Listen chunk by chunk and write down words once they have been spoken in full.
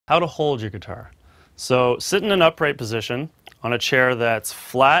how to hold your guitar. So sit in an upright position on a chair that's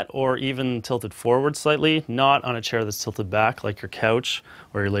flat or even tilted forward slightly, not on a chair that's tilted back like your couch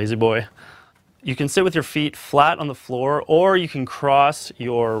or your lazy boy. You can sit with your feet flat on the floor, or you can cross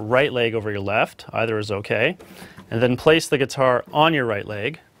your right leg over your left, either is okay, and then place the guitar on your right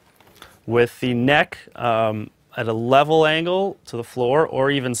leg with the neck at a level angle to the floor,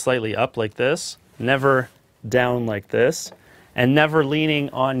 or even slightly up like this, never down like this, and never leaning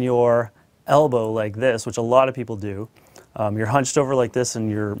on your elbow like this, which a lot of people do. You're hunched over like this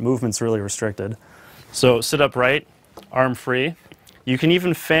and your movement's really restricted. So sit upright, arm free. You can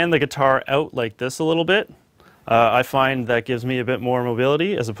even fan the guitar out like this a little bit. I find that gives me a bit more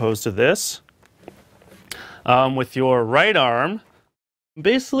mobility as opposed to this. With your right arm,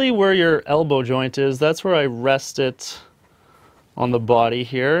 basically where your elbow joint is, that's where I rest it on the body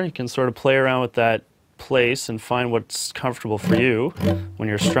here. You can sort of play around with that place and find what's comfortable for you when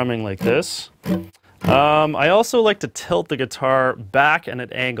you're strumming like this. I also like to tilt the guitar back at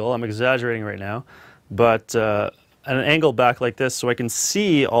an angle. I'm exaggerating right now, but at an angle back like this so I can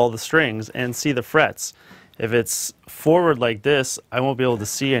see all the strings and see the frets. If it's forward like this, I won't be able to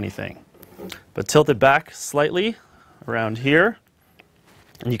see anything. But tilt it back slightly around here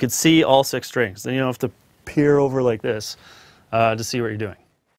and you can see all 6 strings. Then you don't have to peer over like this to see what you're doing.